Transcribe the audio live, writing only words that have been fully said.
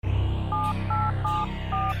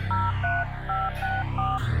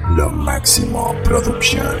Lo Máximo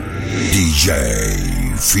Producción.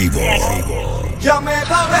 DJ Fibo. Llame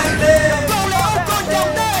pa' verte.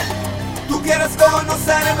 Tú quieres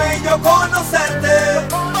conocerme y yo conocerte.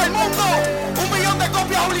 Todo el mundo, 1 millón de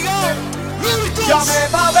copias obligadas. Llame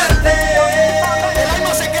pa' verte. El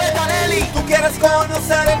alma secreta, Nelly. Tú quieres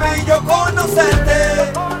conocerme y yo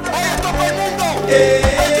conocerte. Oye, todo el mundo.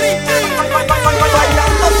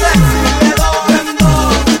 Bailando sexy, le doy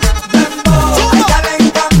dembow, dembow. A ella le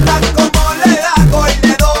encanta como le hago y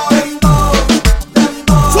le doy dembow,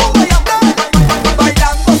 dembow.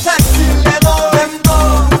 Bailando sexy, le doy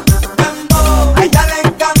dembow, dembow. A ella le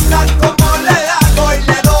encanta como le hago y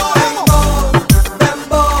le doy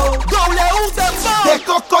dembow, dembow. De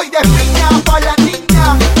coco y de piña pa' la niña,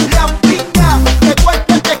 la piña, de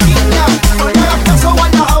cuerpo de quiña. No le hagas caso a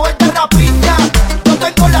la joven de rapiña. Yo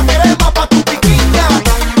tengo la crema pa' tu piquiña.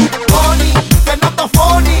 Bonnie, que no te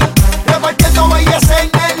funny, repartiendo belleza en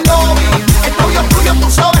el lobby. El novio tuyo tú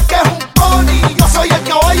sabes que es un pony. Yo soy el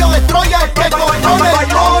caballo de Troya, el que controla el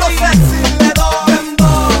Bailando body. sexy, le doy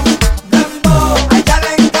dembow, dembow. A ella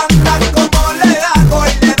le encanta como le hago y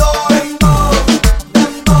le doy dembow,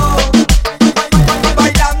 dembow.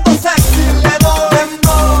 Bailando sexy, le doy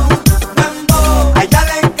dembow, dembow. A ella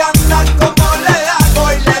le encanta como le hago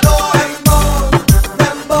y le doy dembow,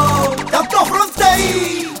 dembow. Tanto fronte y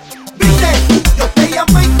viste, yo te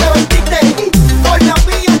llamé y te vendiste. Por la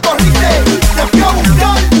mía corriste, te fui a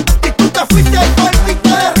buscar y tú te fuiste. Por mí te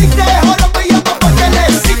derrite, ahora me llama pa' que le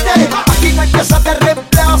hiciste. Aquí no hay pieza de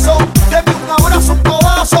reemplazo, deme un abrazo, un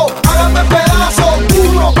codazo, hágame pedazo,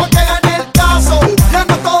 uno pa' que gane el caso. Ya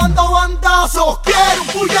no estoy dando bandazos, quiero un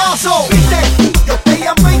puyazo. Viste, yo te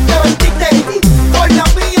llamé y te vendiste. Por la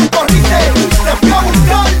mía corriste, te fui a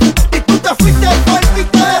buscar y tú te fuiste. Por mí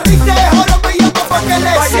te derrite, ahora me llama pa' que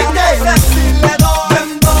le Bailando hiciste. sexy, le doy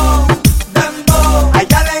dembow, dembow. A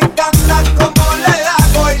ella le encanta como le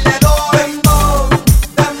hago y le doy dembow,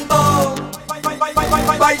 dembow.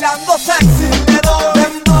 Bailando sexy, le doy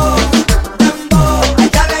dembow, dembow. A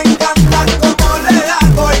ella le encanta como le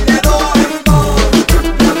hago y le doy dembow,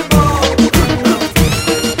 dembow.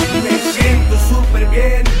 Me siento súper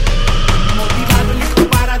bien, motivado y listo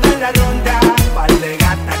para dar la ronda. Par de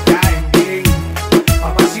gatas caen bien,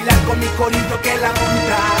 pa' vacilar con mi corito que la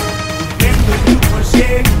monta. Estoy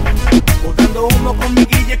 100%, botando humo con mi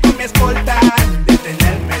guille, con mi escolta.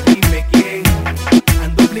 Detenerme, dime quién.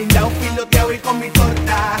 Ando blindado, piloteado y con mi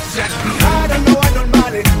torta. Se activaron los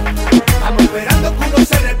anormales, vamos esperando que uno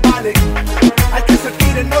se resbale. Al que se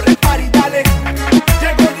tire no repare y dale.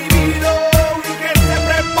 Llegó divino y que se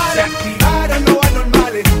prepare. Se activaron los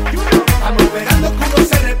anormales, vamos esperando que uno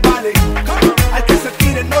se resbale. Al que se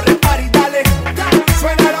tire no repare y dale.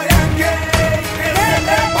 Suena los yankees y que se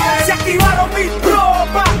prepare. Se activaron mis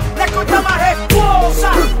tropas, la contra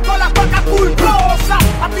majestuosa, con las vacas pulposas.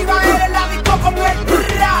 Activa el disco como el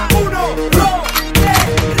ra. 1, 2, 3,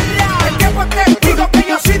 ra. El tiempo es testigo que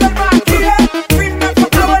yo soy del maquille. Firme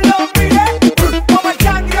enfocado en los miles, como el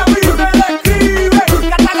candy a mí me describe.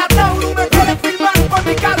 Cata la Tauro me quiere filmar por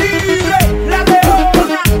mi calibre. La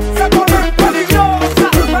leona se pone peligrosa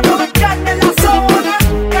cuando me encarne en la zona.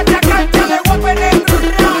 Cancha a cancha le voy a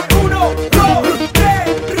penetrar. 1, 2, 3,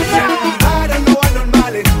 ra. Se activaron los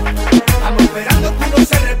anormales, vamos esperando que uno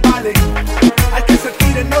se resbale. Al que se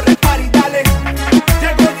tire no repare y dale.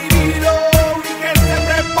 Llegó divino y que se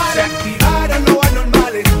prepare. Se activaron los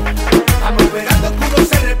anormales, vamos esperando que uno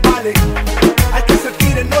se resbale. Al que se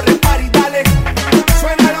tire no repare y dale.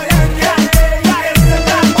 Suena los yankees y que se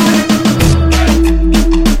prepare.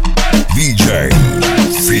 DJ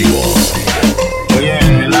Fibo. Oye,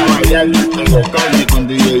 en la Bayal tengo calle con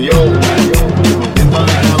DJ Yo. Metiendo a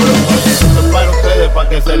la cabrón, oye, esto es para ustedes, pa'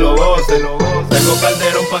 que se lo gocen. Tengo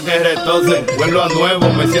calderón pa' que retocen. Vuelvo a nuevo,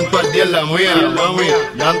 me siento al día en la mía, mami.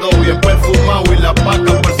 Ya ando bien perfumado y la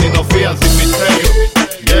paca por si no fían sin misterio.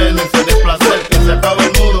 Llénense de placer, que se acaba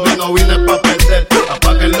el mundo y no vine pa' perder.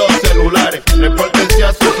 Apaguen los celulares, repórtense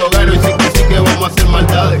a sus hogares. Y sí que vamos a hacer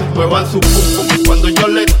maldades, muevan su pum pum. Cuando yo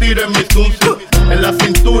les tire mi zum zum, en la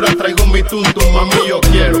cintura traigo mi tum tum. Mami, yo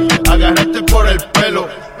quiero agarrarte por el pelo,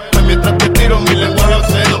 mientras te tiro mi lengua a los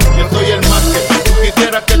senos. Yo soy el más que tú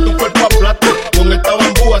quisieras que tu cuerpo aplaste. Con esta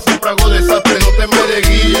bambúa siempre hago desastre. No te me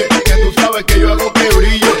desguille, que tú sabes que yo hago que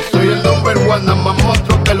brille. Soy el number one, nada más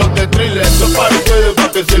monstruo que los de thriller. Esto es para ustedes,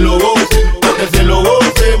 pa' que se lo gocen, pa' que se lo gocen.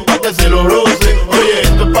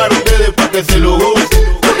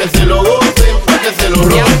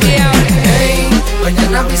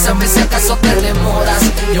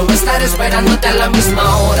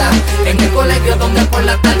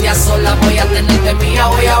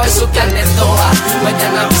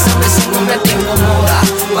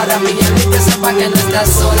 pillarme y que sepa que no estás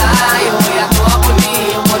sola. Yo voy a toa por ti,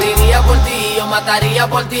 yo moriría por ti, yo mataría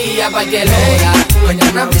por ti a cualquier hora.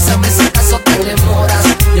 Mañana avísame si acaso te demoras.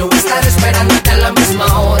 Yo voy a estar esperándote a la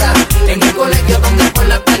misma hora. En el colegio donde por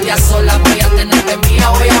la tarde a sola voy a tenerte mía,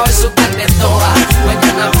 voy a ver su tarde toda.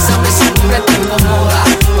 Mañana avísame si siempre te incomoda.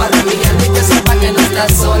 Para pillarme y que sepa que no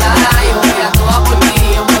estás sola. Yo voy a toa por ti,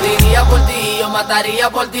 yo moriría por ti, yo mataría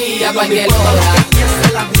por ti a cualquier hora.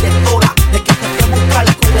 La directora de que te fui a buscar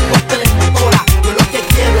con el golpe de motora. Yo lo que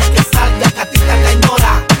quiero es que salga gatita la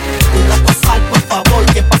ignora. Un gato sal, por favor,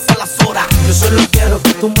 que pasa las horas. Yo solo quiero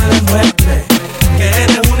que tú me demuestres que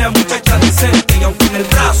eres una muchacha decente. Y aunque en el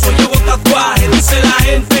brazo llevo tatuaje, dice la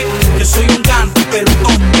gente que soy un gante, pero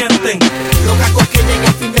todos mienten. Los gacos que lleguen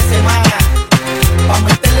el fin de semana pa'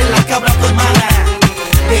 meterle la cabra a tu hermana.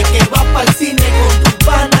 De que vas pa'l cine con tu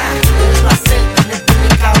pana. Un placer tenerte en mi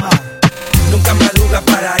cama. Nunca madruga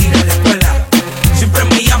para ir a la escuela. Siempre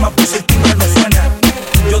me llama por si el timbre no suena.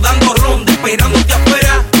 Yo dando ronda, esperándote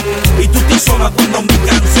afuera. Y tú te asomas cuando mi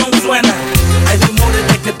canción suena. Hay rumores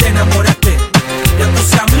de que te enamoraste. Y a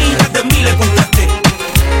tus amigas de mí le contaste.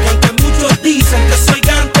 Y aunque muchos dicen que soy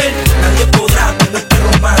gante, nadie podrá con este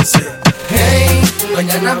romance. Hey,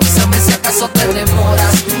 mañana avísame si acaso te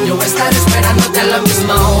demoras. Yo voy a estar esperándote a la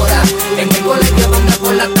misma hora. En el colegio donde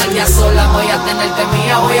por la tarde a sola voy a tenerte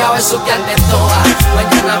mía, voy a besuquearte toda.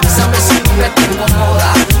 Mañana avísame si siempre te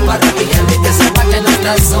incomoda. Para pillarme y que sepa que no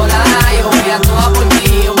estás sola. Yo voy a toa por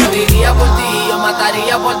ti, yo moriría por ti, yo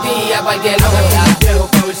mataría por ti a cualquier hora. Quiero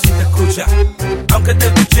pa' ver si te escucha. Aunque te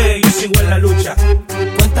escuché, yo sigo en la lucha.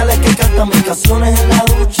 Cuéntale que canta mis canciones en la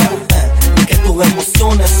ducha. Y que tus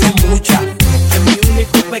emociones son muchas. Que mi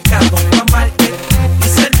único pecado fue amarte y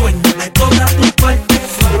ser dueño de todas tus partes.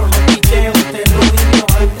 Solo no picheo, te lo digo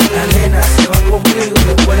antes. La nena se va conmigo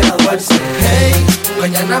después de graduarse. Hey,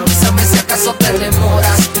 mañana avísame si acaso te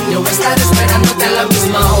demoras. Yo voy a estar esperándote a la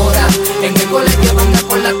misma hora. En el colegio donde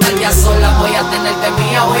por la tarde a sola voy a tenerte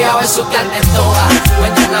mía, voy a besuquearte toda.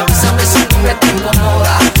 Mañana avísame si siempre te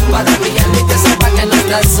incomoda. Para pillarme y que sepa que no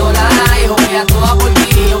estás sola. Yo voy a toa por ti,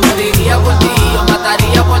 yo moriría por ti, yo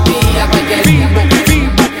mataría por ti a cualquier hora.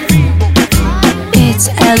 It's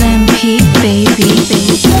LMP, baby.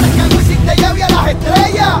 ¿Quieres que Wisin te lleve a las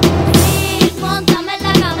estrellas? Sí, móntame en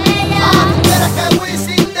la camella. ¿Quieres que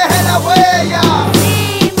Wisin deje la huella?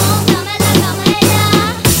 Sí, móntame en la camella.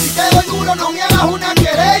 Si te doy duro no me hagas una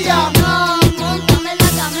querella. No, móntame en la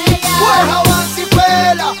camella. Pues avanza y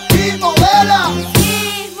pela y modela.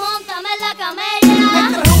 Sí, móntame en la camella.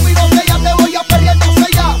 Entre un y dos que ya te voy a perder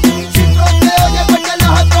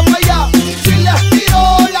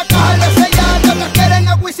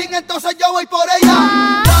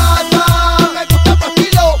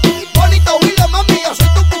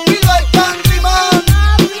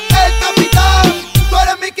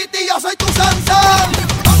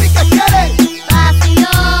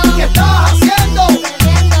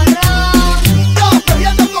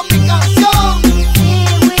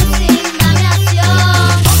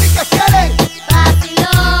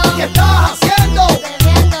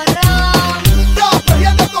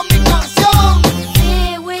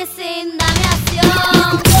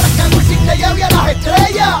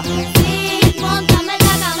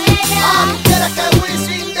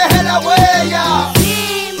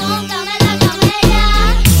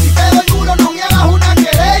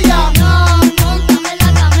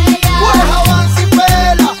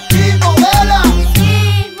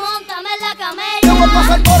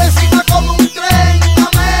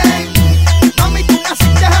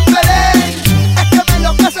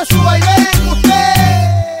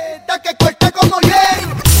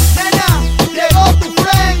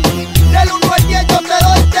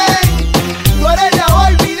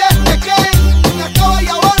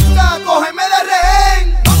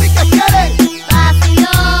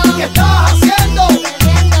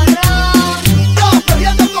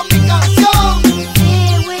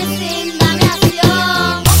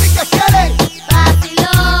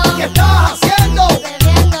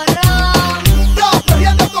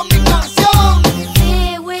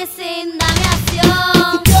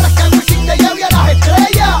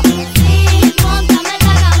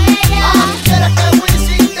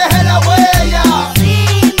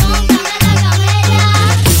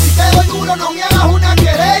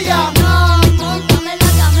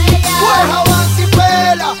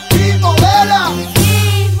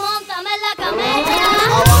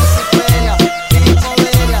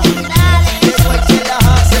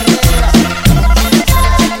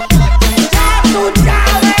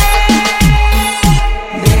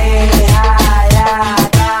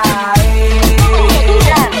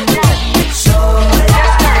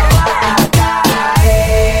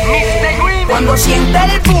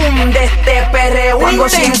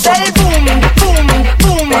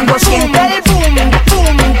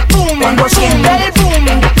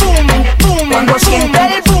Cuando siente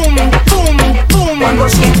el boom, boom, boom. Cuando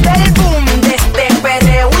siente el boom de este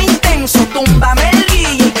perreo intenso, túmbame el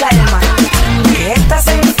guille y calma. Que estás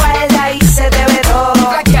en falda y se te ve todo.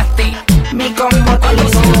 Mi combo te Cuando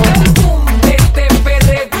siente el boom de este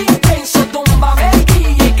perreo intenso, túmbame el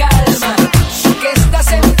guille y calma. Que estás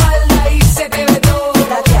en falda y se te ve todo.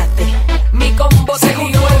 Mi combo se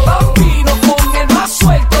unió el bambino con el más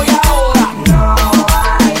suelto y ahora no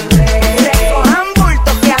hay break. Recojan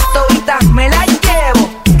bultos que a toditas me las llevo.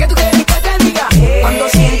 ¿qué tú quieres que te diga? Cuando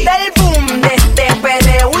siente el boom de este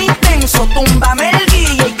perreo intenso, túmbame el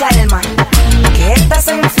guille y calma. Que estás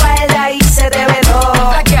en falda y se te ve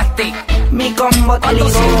todo. Mi combo te Cuando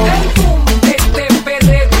ligó. siente el boom de este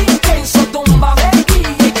perreo intenso, túmbame el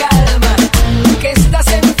guille y calma. Que estás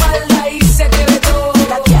en falda y se te ve todo.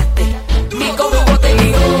 Mi combo te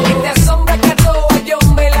ligó. Esta sombra que a todas yo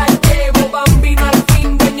me la llevo. Bambino al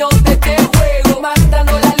fin, dueño de este juego.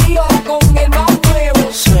 Matando la lío con el más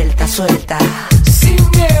nuevo. Suelta, suelta. Sin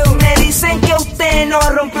miedo. Me dicen que usted no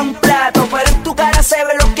rompe un plato, pero en tu cara se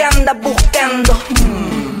ve lo que andas buscando.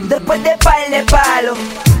 Después de par de palos,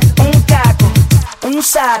 un caco, un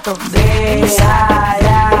sato.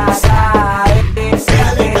 Déjala caer,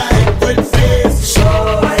 Déjale caer todo el peso.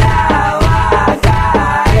 sola va a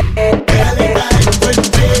caer. Déjale caer todo el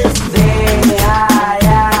peso.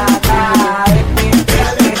 Déjala caer,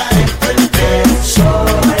 Déjale caer todo el peso.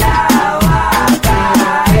 sola va a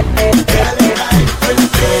caer. Déjale caer todo el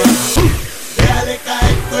peso. Déjale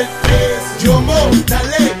caer todo el peso. Yo mo,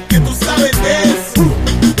 dale, que tú sabes de eso.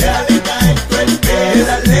 Déjale caer todo el peso.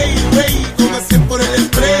 La ley, güey, como hacen por el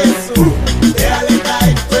expreso. Déjale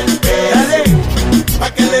caer todo el peso. Dale,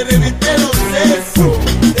 pa' que le reviente los sesos.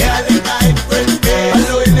 Déjale caer todo el peso. A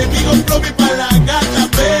los enemigos propios y pa' la gata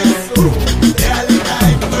beso. Déjale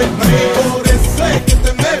caer todo el peso. Por eso es que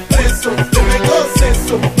te me preso. Te me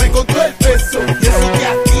goceso, me con todo el peso. Y eso te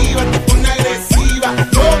activa, te pone agresiva.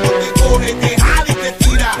 Luego te coge, te jala y te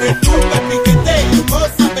tira. Te tumba el piquete y no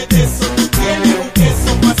sabes de eso. Tú tienes un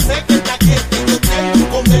queso pa' hacer que te aquiete. Yo tengo un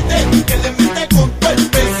comete que le mete con todo el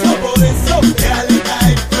peso. Por eso, déjale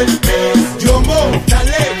caer todo el peso. Yo mo,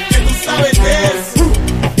 dale, que tú sabes de eso.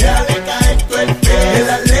 Déjale caer todo el peso. Es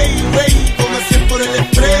la ley, güey, como hacen por el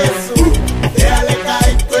expreso. Déjale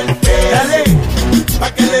caer todo el peso. Dale,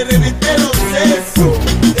 pa' que le reviente los sesos.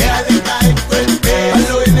 Déjale caer todo el peso. A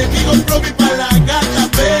los enemigos propios y pa' la gata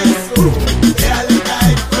beso. Déjale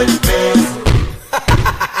caer todo el peso.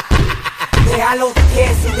 Déjalo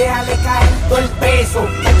tieso y déjale caer todo el peso.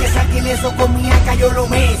 El que saquen eso con mi acá yo lo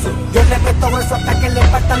meso. Yo le meto eso hasta que le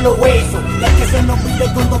faltan los huesos. Y el que se nos pide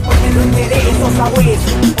todo porque lo enderezo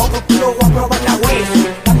sabueso. Otro kilo voy a probar la hueso.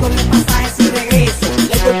 Dándole pasajes y regreso.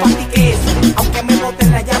 Le doy panty queso, aunque me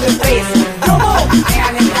boten la llave preso. Yo mo,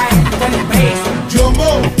 déjale caer todo el peso. Yo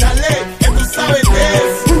mo, dale, que tú sabes de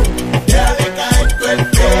eso. Déjale caer todo el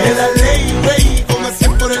peso. Es la ley, güey, como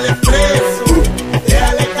hacen por el expreso.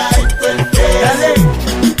 Déjale caer todo el peso. Dale,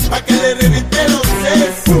 pa' que le reviente los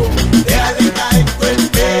sesos. Déjale caer todo el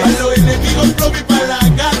peso. A los enemigos propios y pa' la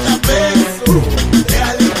gata beso.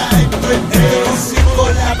 Déjale caer todo el peso. Sin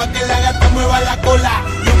cola, pa' que la gata mueva la cola.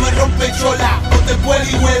 No me rompe chola, no te vuela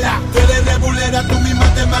y vuela. Tú eres regulera, tú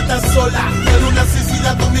misma te matas sola. Tú eres una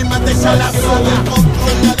suicida, tú misma te echas la soga.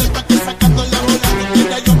 Controla de pa' que sacando la bola. No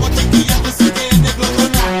quiera yo mochiquilla, tú sí que eres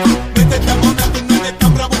glotona. Vete esta mona, tú no eres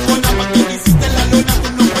tan bravucona. Pa' que me hiciste la lona, tú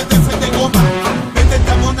no puedes ser de goma. Vete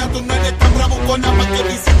esta mona, tú no eres tan bravucona. Pa' que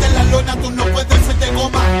me hiciste la lona, tú no puedes ser de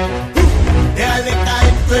goma. Déjale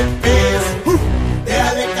caer todo el peso.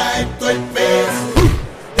 Déjale caer todo el peso.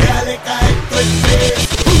 Déjale caer todo el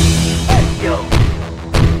peso.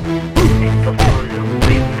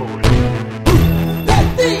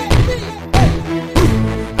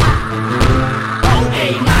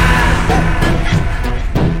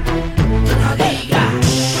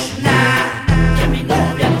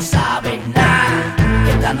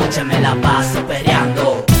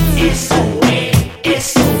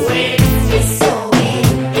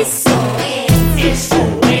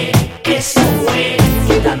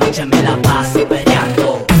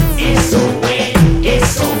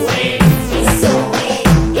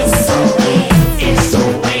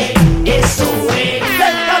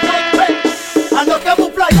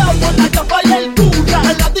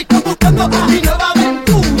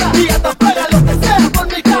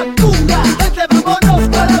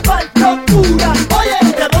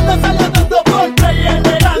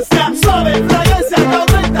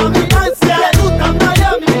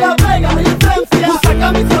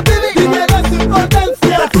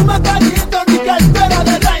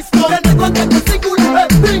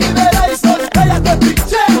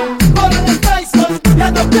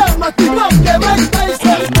 más activado que Mike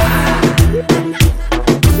Tyson.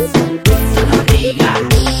 No diga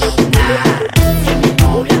nada, que mi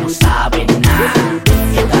novia no sabe nada.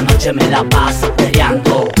 Esta noche me la paso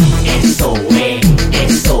peleando. Eso es,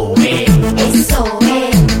 eso es, Eso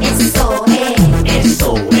es, eso es.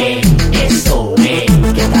 eso es, eso es.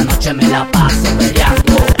 Que esta noche me la paso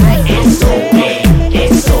peleando. Eso es,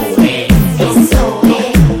 eso es, Eso es,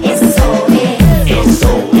 eso es.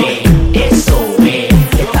 eso es, eso es.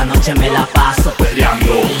 Que esta noche me la paso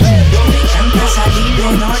peleando. Me encanta salir de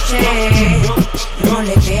noche, no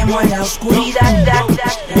le temo a la oscuridad,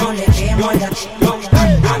 no le temo a la,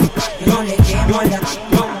 no le temo a la.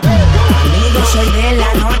 Amigo, soy de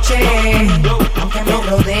la noche, aunque me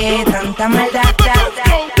rodee tanta maldad.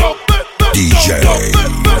 DJ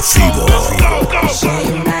Fibo. Soy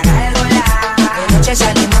una gárgola, de noche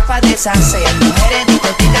salimos pa' deshacer. Mujeres,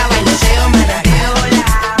 discoteca, bailoteo, manateo.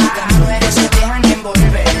 Las mujeres se dejan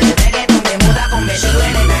envolver, reggaetón de moda convertido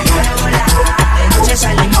en una gárgola. De noche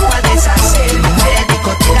salimos pa' deshacer. Mujeres,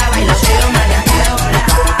 discoteca, bailoteo, manateo.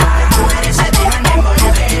 Las mujeres se dejan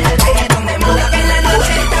envolver, reggaetón de moda que en la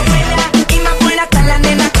noche está buena. Y más buenas están las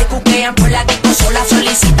nenas que cuquean por la disco sola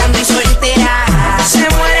solicitando y solteras. Se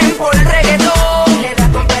mueren por reggaetón. Le da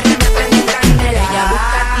con perro y me prenden candela. Ella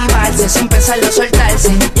busca activarse sin pensarlo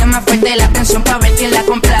soltarse. Llama fuerte la atención pa' ver quién la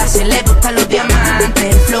complace. Le gustan los diamantes,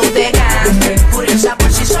 el flow de gante. Curiosa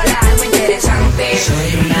por sí sola, algo interesante.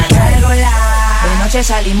 Soy una gárgola. De noche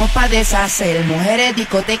salimos pa' deshacer. Mujeres,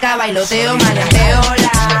 discoteca, bailoteo, maleanteo.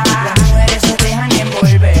 Las mujeres se dejan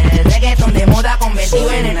envolver. Reggaetón de moda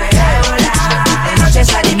convertido en una gárgola. De noche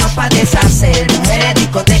salimos pa' deshacer. Mujeres,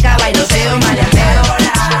 discoteca, bailoteo, maleanteo.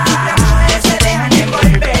 Las mujeres se dejan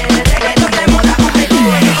envolver. Reggaetón de moda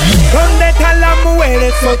convertido en una gárgola. ¿Dónde están las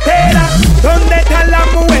mujeres solteras? ¿Dónde están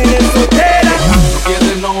las mujeres solteras? No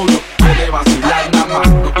quiere novio, quiere vacilar nada más.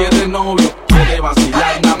 No quiere novio, quiere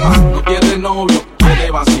vacilar nada más. No quiere novio,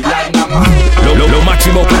 quiere vacilar nada más. Lo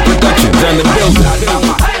máximo Productions and the building.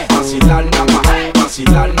 Vacilar nada más,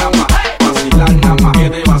 vacilar nada más, vacilar nada más.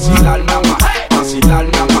 Quiere vacilar nada más, vacilar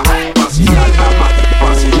nada más, vacilar nada más,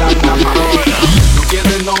 vacilar nada más. No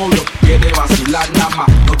quiere novio, quiere vacilar nada más.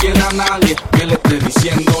 No quiere a nadie que le esté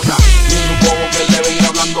diciendo nada. Ni un bobo que le venga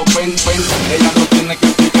hablando pen. Ella no tiene que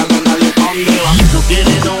explicarle a nadie pa' dónde va. No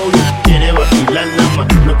quiere novio, quiere vacilar nada más.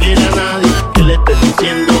 No quiere a nadie que le esté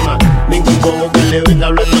diciendo nada. Ningún bobo que le venga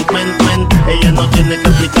hablando pen. Ella no tiene que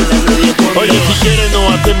explicarle a nadie por qué. Oye, si quieres no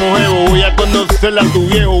hacemos ego. Voy a conocerla a tu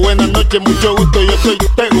viejo. Buenas noches, mucho gusto, yo soy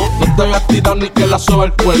Tego. No te voy a tirar ni que la soba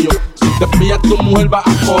el cuello. Si te pilla tu mujer va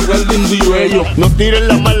a correr lindo y bello. No tires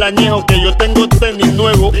la malañejo que yo tengo tenis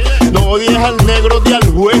nuevo. No odies al negro de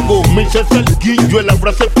al juego. Me hice salguillo en la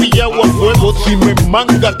frase pillado a fuego. Si me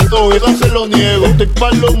manga todo eso se lo niego. Estoy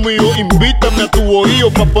pa' lo mío, invítame a tu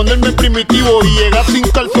bohío pa' ponerme primitivo y llegar sin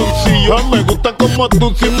calzoncillo. Ah, me gusta como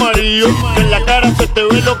tú sin marido, que en la cara se te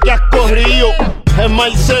ve lo que has corrido. Es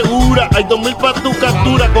más segura, hay 2000 pa' tu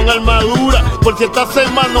captura con armadura. Por si esta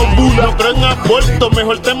semana bula. No creo en aborto,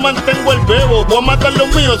 mejor te mantengo el bebo. Voy a matar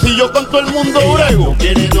los míos si yo con todo el mundo brego. No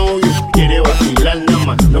quiere novio, quiere vacilar nada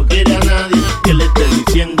más. No quiere a nadie que le esté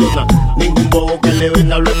diciendo nada. Ningún bobo que le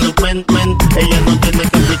venga hablando pen. Ella no tiene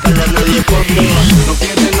que explicarle a nadie por qué. No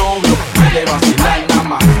quiere novio, quiere vacilar nada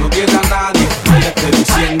más. No quiere a nadie que le esté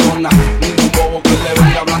diciendo nada. Ningún bobo que le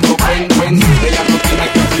venga hablando pen. Ella no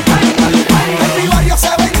tiene que explicarle a nadie por qué. En mi barrio se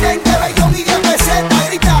venden de bellón y de peseta.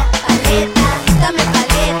 Grita Paleta, dame a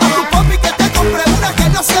paleta. tu papi que te compre una que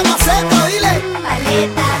no sea maceta. Dile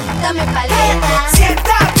Paleta, dame paleta.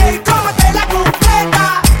 Siéntate y cómete la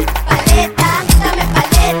completa. Paleta, dame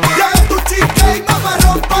paleta. lleva tu chica y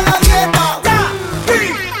mamarrón pa' la dieta.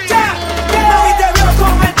 Mami te veo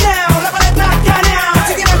con el dedo, la paleta escaneado.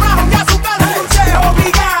 Si tienes bajo que azúcar, dulce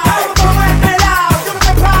obligado. Como el pelado, yo no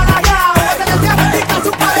te paragao. Esta es diabética,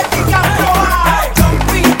 su paletica probao.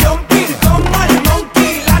 Jumping, como el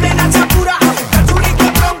monkey. La nena chapura, azúcar churique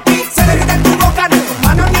bronqui. Se derrite en tu boca, ni en tu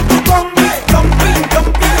mano ni en tu combi.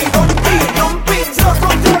 Jumping, se lo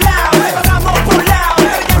controlao.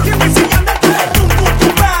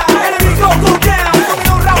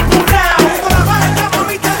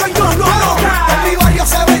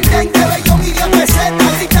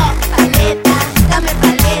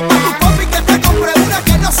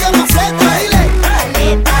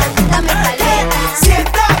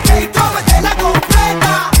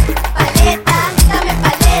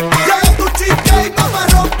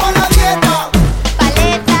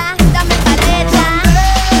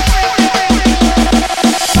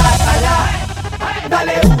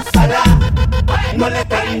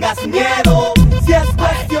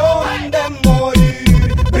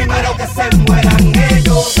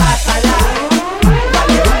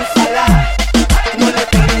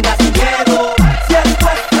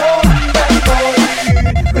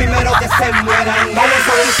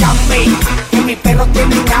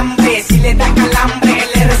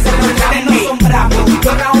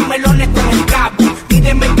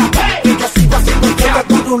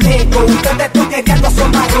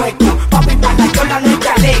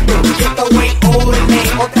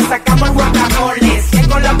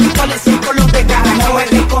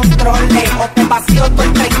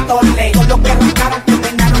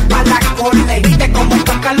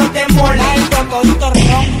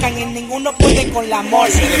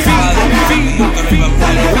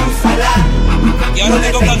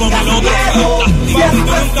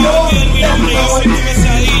 dembow.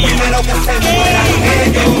 Primero que se mueran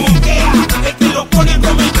ellos. El que lo pone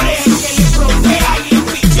como crea, que le frontea y le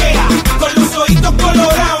pichea. Con los ojitos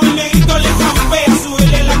colorados, el negrito le campea.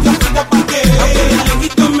 Súbele la casita pa' que vea. Los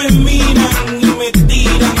lejitos me miran y me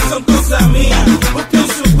tiran. Son cosas mías, busquen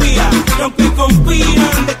su vida. Y aunque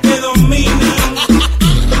conspiran, de que dominan.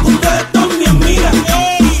 Ustedes todos me admiran.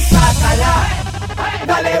 Sácala,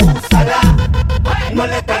 dale, úsala. No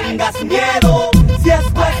le tengas miedo, si es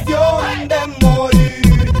cuestión de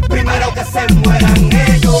morir. Primero que se mueran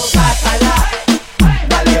ellos. Sácala,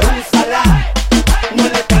 dale, úsala. No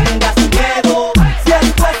le tengas miedo, si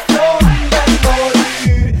es cuestión de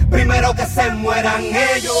morir. Primero que se mueran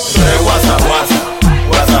ellos. Tú eres guasa, guasa,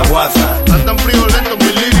 guasa, guasa. Andan friolento,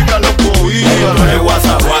 mi lírica lo cogía. Tú eres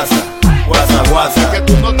guasa, guasa, guasa, guasa. Que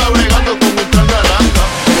tú no estás bregando con un trangaranga.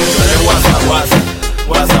 Tú eres guasa, guasa,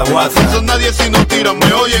 guasa, guasa. Eso nadie si no tiran,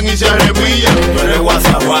 me oyen y se arremillan. Tú eres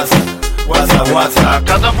guasa, guasa, guasa, guasa. A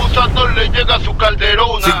cada abusador le llega su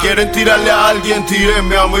calderona. Si quieren tirarle a alguien,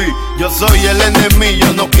 tírenme a mí. Yo soy el enemigo,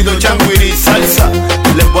 no pido changuiri salsa.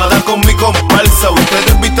 Les voy a dar con mi comparsa.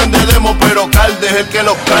 Ustedes visten de demo, pero Calde es el que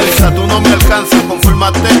los calza. Tú no me alcanzas,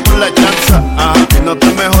 confírmate por la chanza. Y no te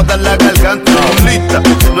me jodas la garganta. Lista,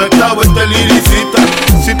 no estaba este liricita.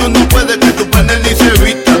 Si tú no puedes, que tu panel ni se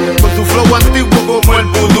vista. Con tu flow antiguo como el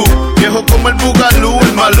vudú, viejo como el bugalú,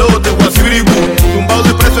 el malote, guasibiribú. Tumbado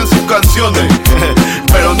de preso en sus canciones,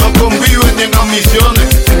 pero no conviven ni en ambiciones.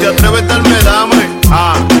 Si te atreves, darme dame.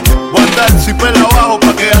 Voy a andar si pela abajo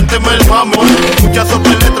pa' que antes me el mamo. Muchas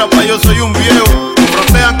letras pa' yo soy un viejo.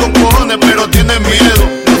 Frontean con cojones pero tienen miedo.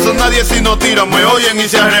 No son nadie si no tiran, me oyen y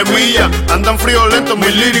se arremillan. Andan friolentos,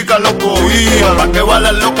 mis líricas los cogían. Pa' que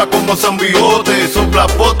balan locas como San Bigote.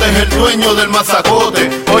 Soplapote es el dueño del masacote.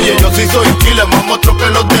 Oye, yo sí soy killer, más monstruo que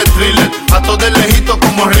los de Thriller. Mato de lejito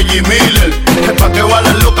como Reggie Miller. Pa' que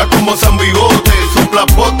balan locas como San Bigote.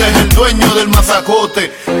 Soplapote es el dueño del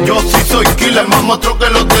masacote. Yo sí soy killer, más monstruo que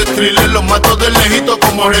los de Thriller. Los mato de lejito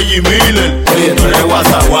como Reggie Miller. Oye, tú eres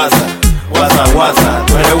guasa, guasa, guasa, guasa.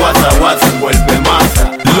 Tú eres guasa, guasa, envuelve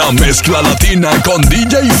masa. La mezcla latina con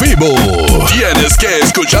DJ Fibo. Tienes que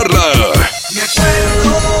escucharla. Me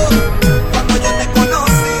acuerdo cuando yo te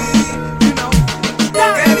conocí,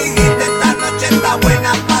 que dijiste esta noche está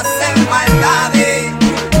buena pa' hacer maldades.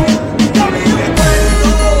 Me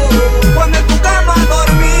acuerdo cuando en tu cama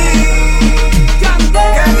dormí,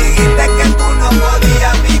 que dijiste que tú no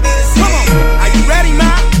podías vivir sin. Are you ready,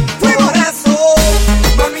 man? Por eso,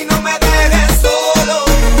 mami, no me dejes solo.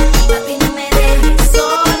 Papi, no me dejes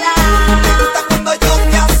sola. Me gusta cuando yo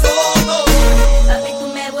te asomo. Papi, tú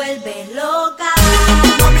me vuelves loca.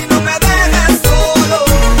 Mami, no me dejes solo.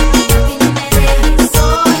 Papi, no me dejes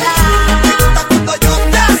sola. Me gusta cuando yo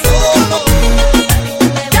te asomo.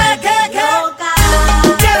 Loca.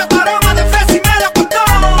 Quiero aroma de fresa y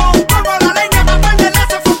melocotón. Pongo la leña pa' prenderle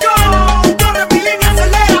ese fogón. Corre mi línea,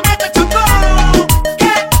 acelera, mete chocón.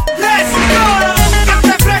 ¿Qué? Let's go.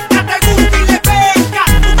 Cante fresca, te gusta y le pesca.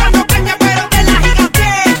 Buscando caña pero de la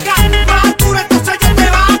gigantesca. Más duro, entonces yo te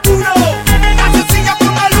vacuno. La sencilla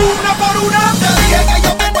póngalo una por una. Te dije que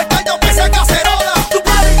yo tengo esta, yo pese cacerola. Tu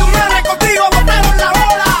padre y tu madre contigo botaron la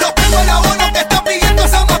bola. Yo tengo el abono que está pidiendo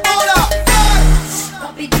esa amapola.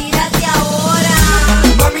 Papi, tírate ahora.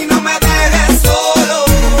 Mami, no me dejes solo.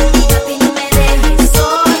 Papi, no me dejes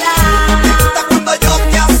sola. Me gusta cuando yo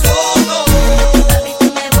te asomo. Papi, tú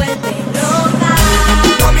me vuelves loca.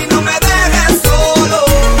 Mami, no me dejes solo.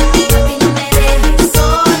 Papi, no me dejes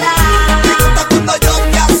sola. Me gusta cuando yo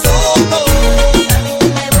te asomo. Papi, tú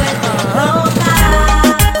me vuelves loca.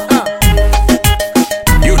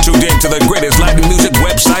 You tuned in to the greatest Latin music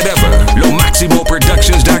website ever,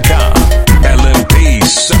 LoMaximoProductions.com. LMP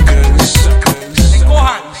suckers.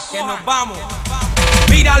 Cojan, que nos vamos.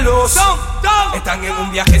 Míralos, están en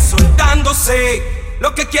un viaje soltándose.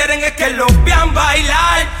 Lo que quieren es que los vean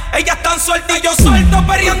bailar. Ellas están sueltas y yo suelto,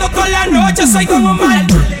 perreando toda la noche, soy Don Omar.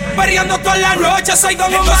 Perreando toda la noche, soy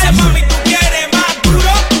Don Omar. Entonces, mami, tú quieres más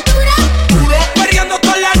duro. Perreando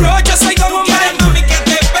toda la noche, soy Don Omar. Mami, que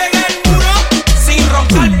te pegue el muro. Sin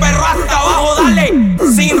roncar, perro hasta abajo, dale.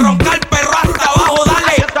 Sin roncar, perro hasta abajo,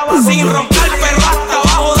 dale. Sin roncar, perro hasta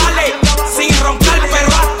abajo, dale. Sin roncar,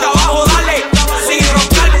 perro hasta abajo, dale. Sin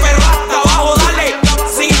roncar, perro hasta abajo, dale.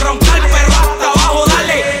 Sin roncar, perro hasta abajo,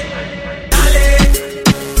 dale. Dale,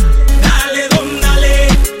 dale, don, dale.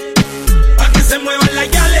 Pa' que se muevan las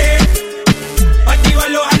yales. Pa' activar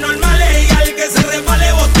los anormales.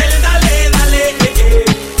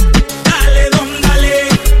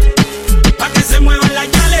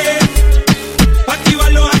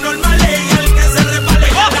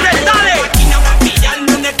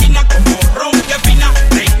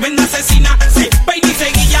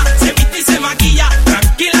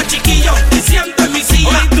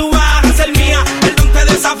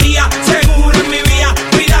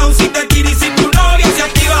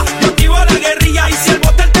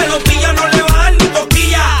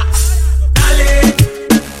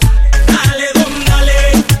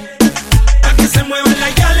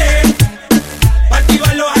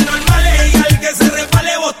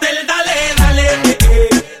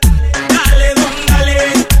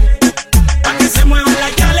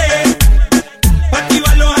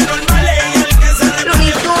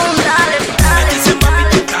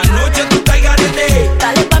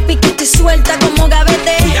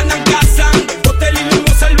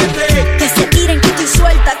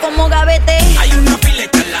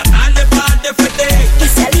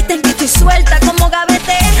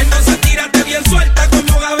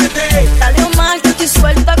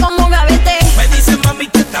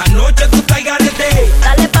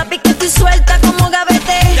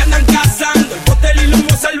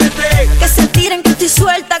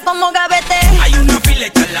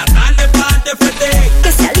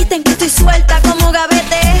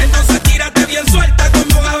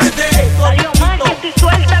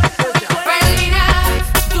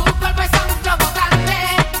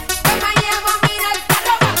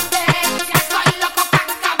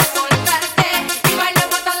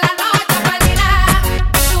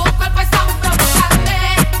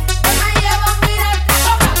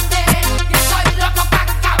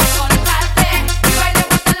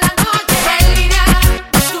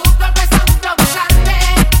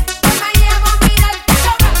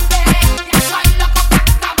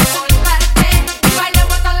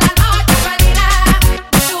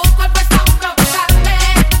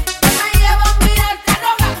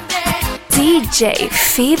 DJ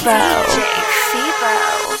Fibo.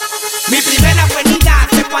 Mi primera buenina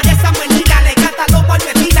se parece a Melina, le canta los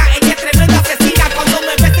palmetinas, ella es tremenda asesina. Cuando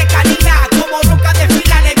me ve se canina, como roca de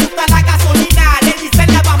fila, le gusta la gasolina, le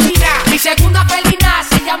dicen la bambina. Mi segunda felina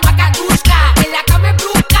se llama Katushka. En la cama es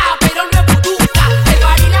brusca, pero no es buduca. El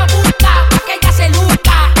bar y la busca, pa' que ella se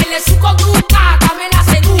luzca. Él es su conducta, dame la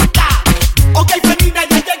seduzca. Ok, felina,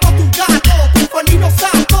 ya llegó tu gato, tu felino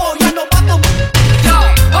santo, ya no va a tomar.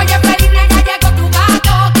 Yo, oye felina, ya llegó tu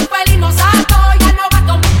gato, tu felino santo, ya no va a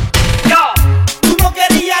tomar. Yo, Tú no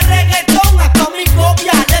querías reggaetón, hasta mi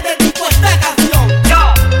copia le dedico esta canción.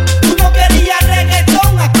 Tú no querías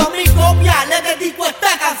reggaetón, hasta mi copia le dedico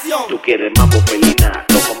esta canción. Tú quieres mambo felina,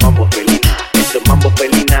 toco mambo felina. Esto es mambo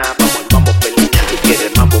felina, vamos al mambo felina. Tú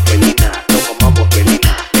quieres mambo felina, toco mambo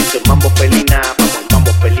felina. Esto es mambo felina, vamos al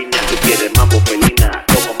mambo felina. Tú quieres mambo felina,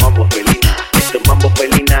 toco mambo felina. Esto es mambo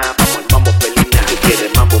felina, vamos al mambo felina. Tú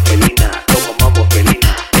quieres mambo felina, toco mambo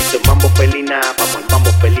felina. Esto es mambo felina, vamos al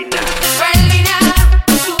mambo felina. felina,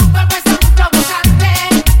 tu cuerpo es un provocante.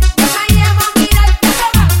 Yo me llevo a mirarte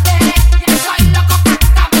arrogante. Ya soy loco que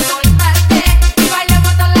acabo de soltarte. Y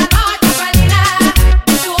bailemos toda la noche, felina.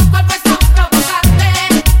 Tu cuerpo es un provocante.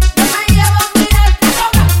 Yo me llevo a mirarte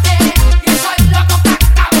arrogante. Ya soy loco que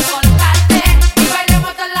acabo de soltarte. Y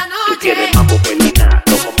bailemos toda la Tú noche. quieres mambo felina,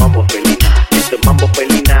 toco mambo felina. Esto es mambo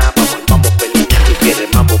felina, vamos al mambo felina. Tú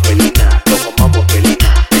quieres mambo felina, toco mambo felina.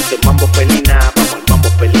 Esto es mambo felina, vamos al mambo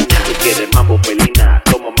felina. Tú quieres mambo felina,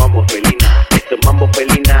 tomo mambo felina. Esto es mambo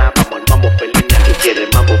felina, vamos al mambo felina. Tú quieres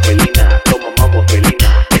mambo felina, tomo mambo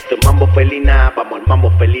felina. Esto es mambo felina, vamos al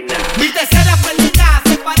mambo felina. Mi tercera felina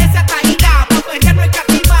se parece a Taína, pa' perder no hay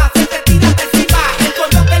cativa, se te tira de encima. El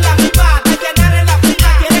color de la viva, te llenar en la fina.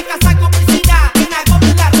 Quiere casar con piscina, en agua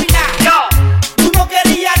en la ruina. Tú no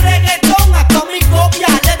querías reggaetón, hasta mi copia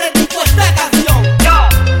le dedico esta canción.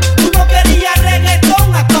 Tú no querías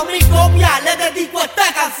reggaetón, hasta mi copia le dedico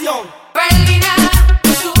esta canción. Felina,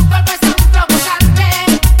 tu cuerpo es un provocante.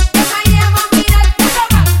 Yo me llevo a mirarte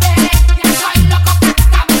arrogante. Ya soy loco que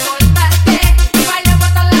acabo de soltarte. Y bailemos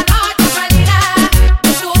toda la noche,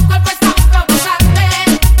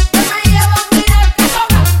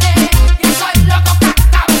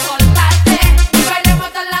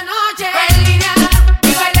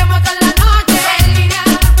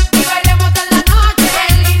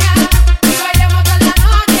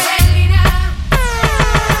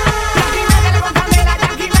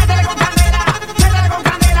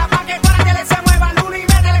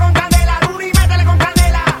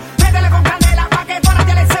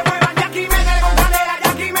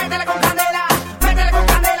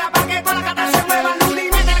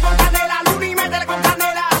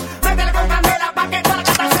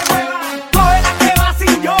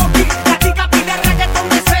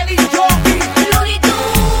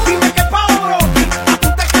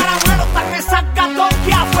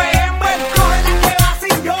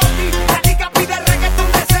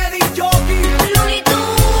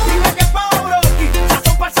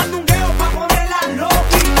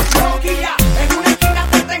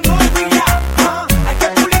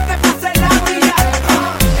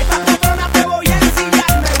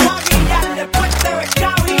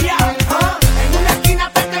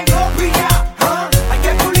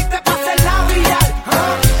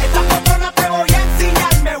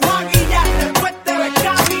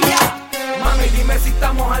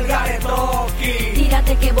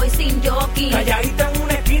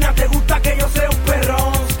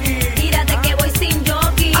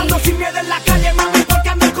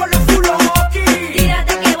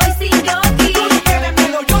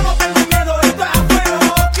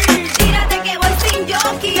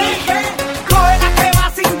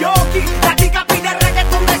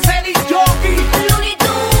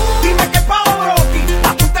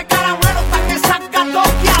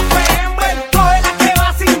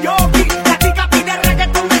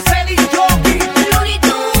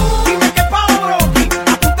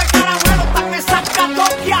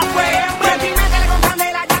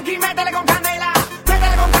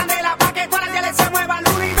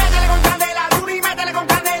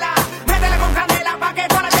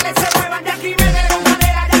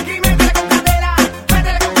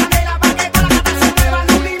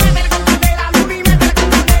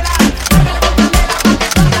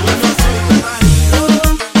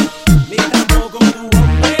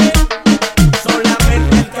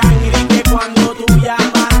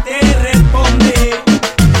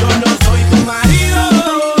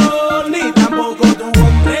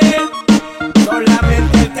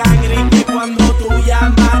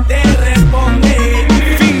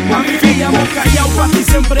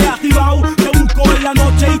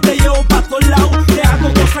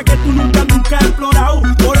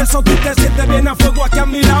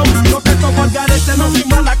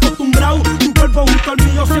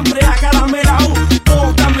 siempre acaramelao.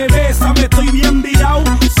 Tócame, bésame, estoy bien virao.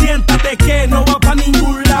 Siéntate que no va pa'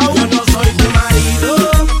 ningún lado. Yo no soy tu marido,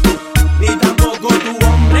 ni tampoco tu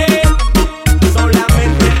hombre.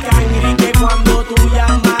 Solamente el cangri que cuando tú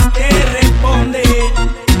llamas te responde.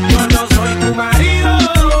 Yo no soy tu marido,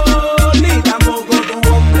 ni tampoco tu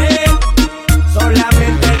hombre.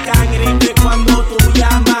 Solamente el cangri que cuando tú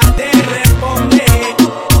llamas te responde.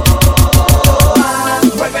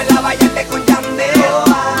 Vuelve a bailarle con Yandel,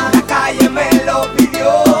 la calle me lo pidió.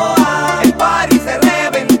 El party se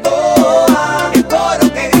reventó, el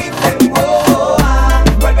coro que griten wow.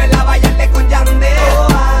 Vuelve a bailarle con Yandel,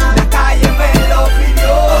 la calle me lo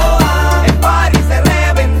pidió. El party se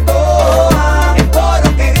reventó, el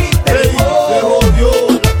coro que griten wow. Se jodió,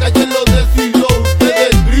 la calle lo decidió.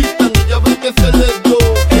 Ustedes gritan y ya ven que se les dio.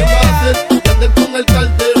 ¿Qué va a hacer? Yandel con el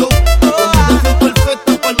Calderón. Combinación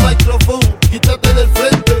perfecta para el micrófono. Quítate del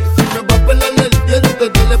frente, si me va a pelar el diente.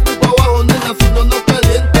 Dale pipa abajo, nena, si no, no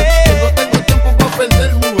caliente. Que no tengo tiempo para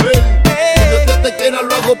perder, mujer. Si yo que te quiera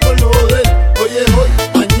lo hago por joder. Hoy es hoy,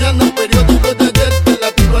 mañana periódico de ayer. Te la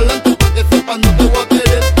tiro adelante pa' que sepas, no te voy a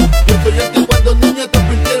querer. Yo soy el que cuando niña te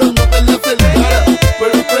pintieron no te le acercara.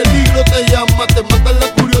 Pero el peligro te llama, te mata la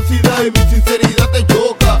curiosidad y mi sinceridad te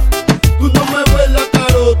choca. Tú no me ves la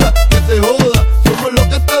carota, que se joda, somos lo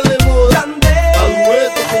que está de moda. A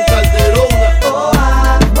dueto con Calderona.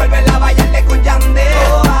 Vuelve a bailarle con Yandel,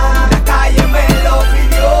 la calle me lo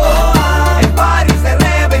pidió. El party se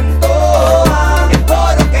reventó, el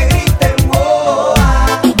coro que griten wow.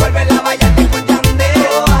 Vuelve a bailarle con Yandel,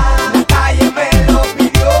 la calle me lo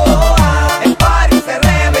pidió. El party se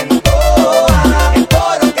reventó, el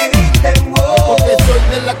coro que griten wow. Porque soy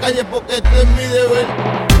de la calle, porque este es mi deber.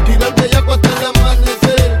 Tirarte ya hasta el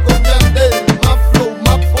amanecer. Con Yandel, más flow,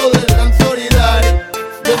 más poder, danzoridad.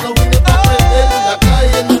 Yo no vine pa' perder, la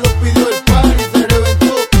calle no lo pidió, el party se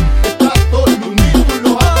reventó. Está todo el unido,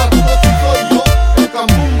 los agarros y soy yo. El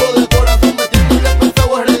cambumbo de corazón metiéndole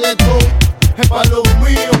pensado al reggaetón. Es pa' los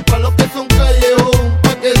míos, pa' los que son callejón.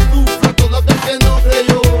 Pa' que sufra todo aquel que no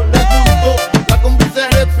creyó. Les gustó, la combi se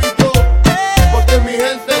repitió. Porque mi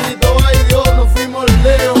gente gritó, ay Dios, nos fuimos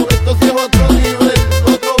lejos. Esto sí es otro nivel,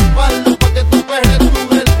 otro palo pa' que tú perres tu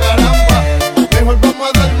ver, caramba. Mejor vamos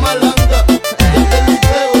a dar malanga. Este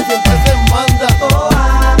liceo siempre se manda.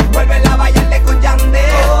 Vuelve a bailarle con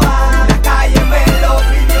Yandel, la calle me lo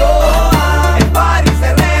pidió. El party se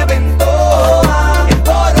reventó, el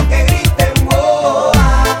coro que griten wow.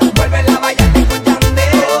 Vuelve a bailarle con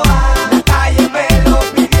Yandel, la calle me lo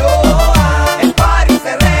pidió. El party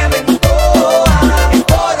se reventó, el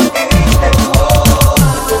coro que griten wow.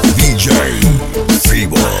 DJ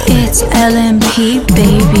Fibo. It's LMP,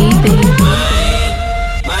 baby.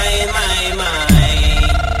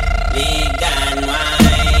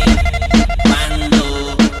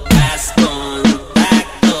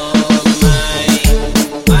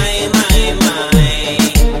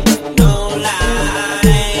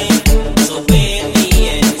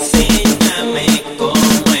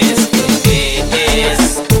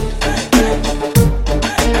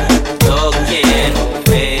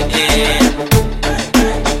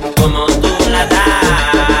 Como tú la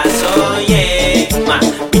das, oye,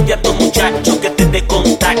 pide a tu muchacho que te dé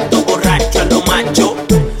contacto, borracho a lo macho,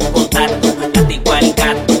 contacto, látigo al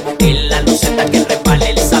gato, en la luceta que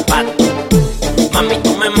resbale el zapato. Mami,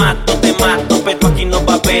 tú me mato, te mato, pero aquí no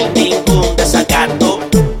va a haber ningún desacato.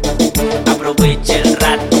 Aprovecha el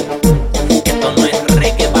rato, que esto no es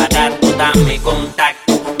reggae barato, dame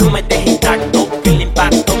contacto, no me dejes intacto, que el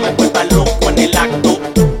impacto me vuelva loco en el acto.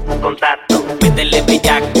 Contacto, métele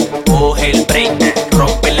bellaco, coge el break,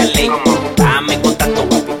 rompe la ley. Dame contacto,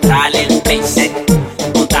 dale el place.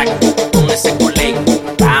 Contacto con ese culé,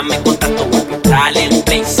 dame contacto, dale el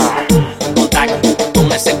place. Contacto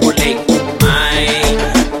con ese culé, my.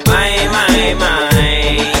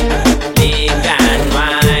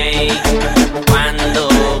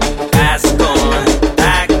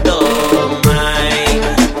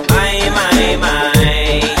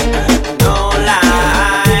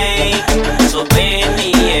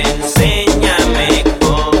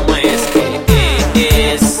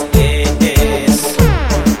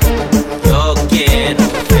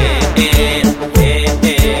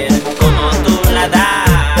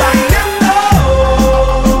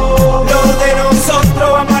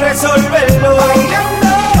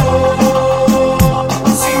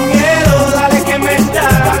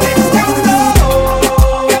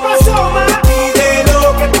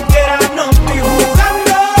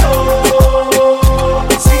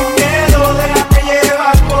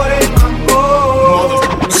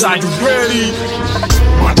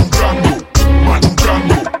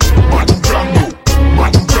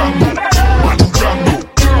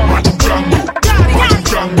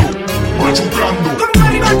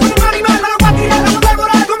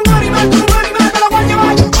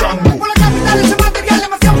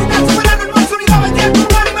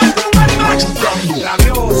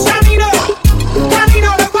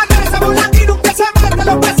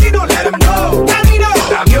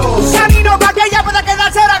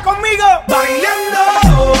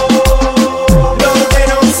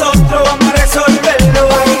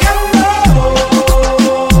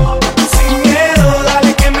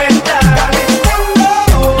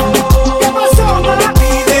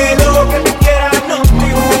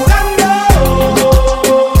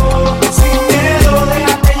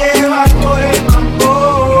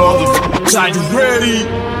 Are you ready?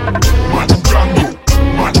 Machucando,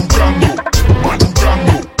 machucando,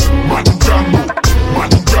 machucando, machucando,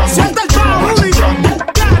 machucando. Suelta el pavo, machucando,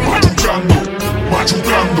 machucando,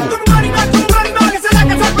 machucando. Tu animal, que se la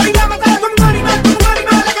casa para ir a matar. Tu animal,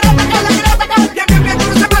 la que la ataca. Bien, tú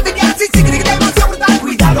no se mate, que así sí que te demasiado brutal.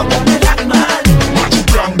 Cuidado con el animal.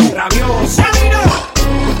 Machucando. Rabioso.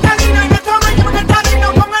 Camino, y me toma y me canta vino.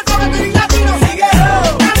 Con el sobre y latino. Sigue.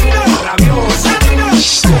 Camino. Rabioso.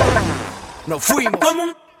 Nos fuimos.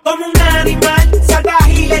 Como un animal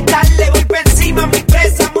salvaje y letal. Le voy por encima a mi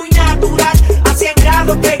presa muy natural. A 100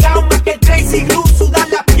 grados pegado más que el Crazy Glue. Sudar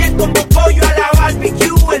la piel como pollo a la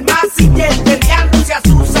barbecue. El masiller del no se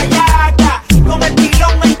asusa ya acá. Con el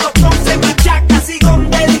pilón el tostón se machaca. Sigo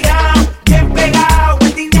delgado, bien pegado.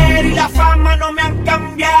 El dinero y la fama no me han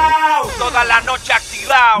cambiado. Toda la noche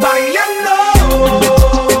activado. Bailando,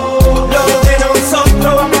 lo de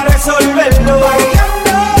nosotros vamos a resolverlo. Bailando.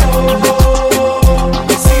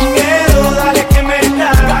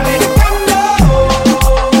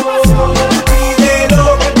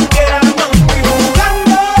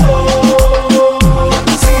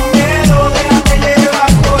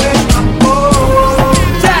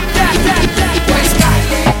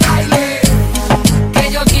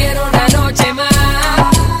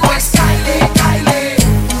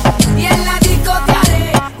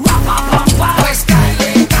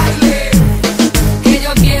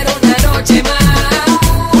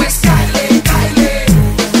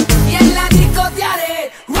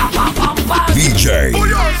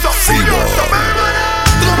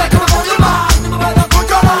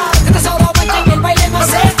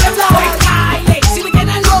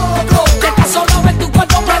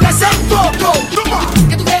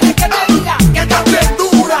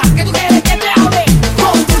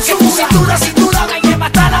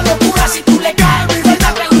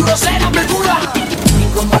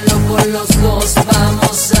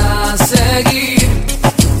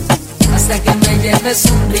 Es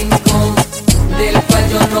un rincón del cual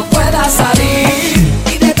yo no pueda salir,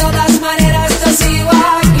 y de todas maneras yo sigo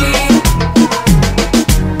aquí,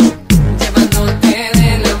 llevándote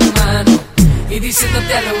de la mano y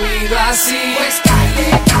diciéndote al oído así: pues cáele,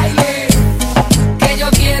 cáele, que yo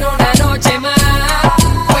quiero una noche más.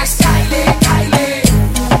 Pues cáele, cáele,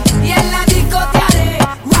 y en la disco te haré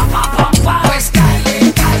guapa, guapa. Pues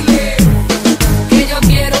cáele, cáele, que yo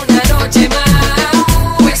quiero una noche más.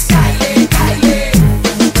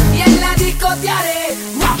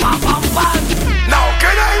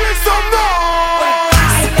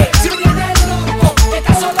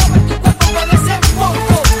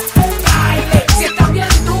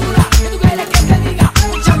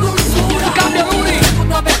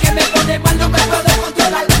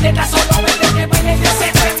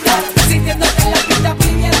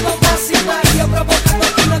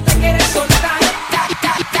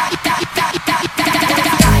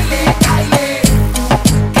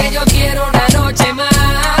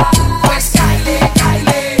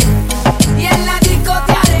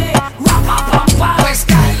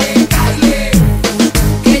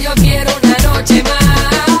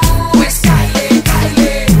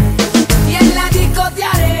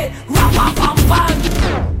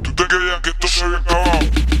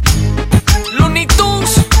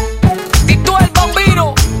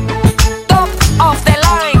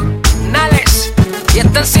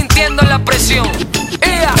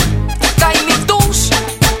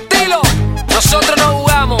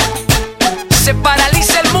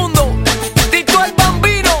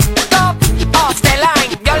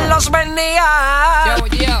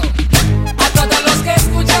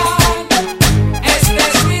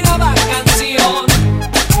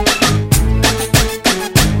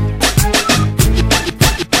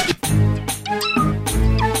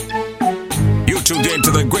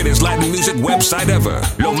 Website ever,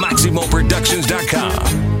 LoMaximoProductions.com.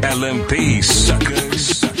 LMP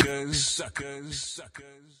suckers, suckers, suckers.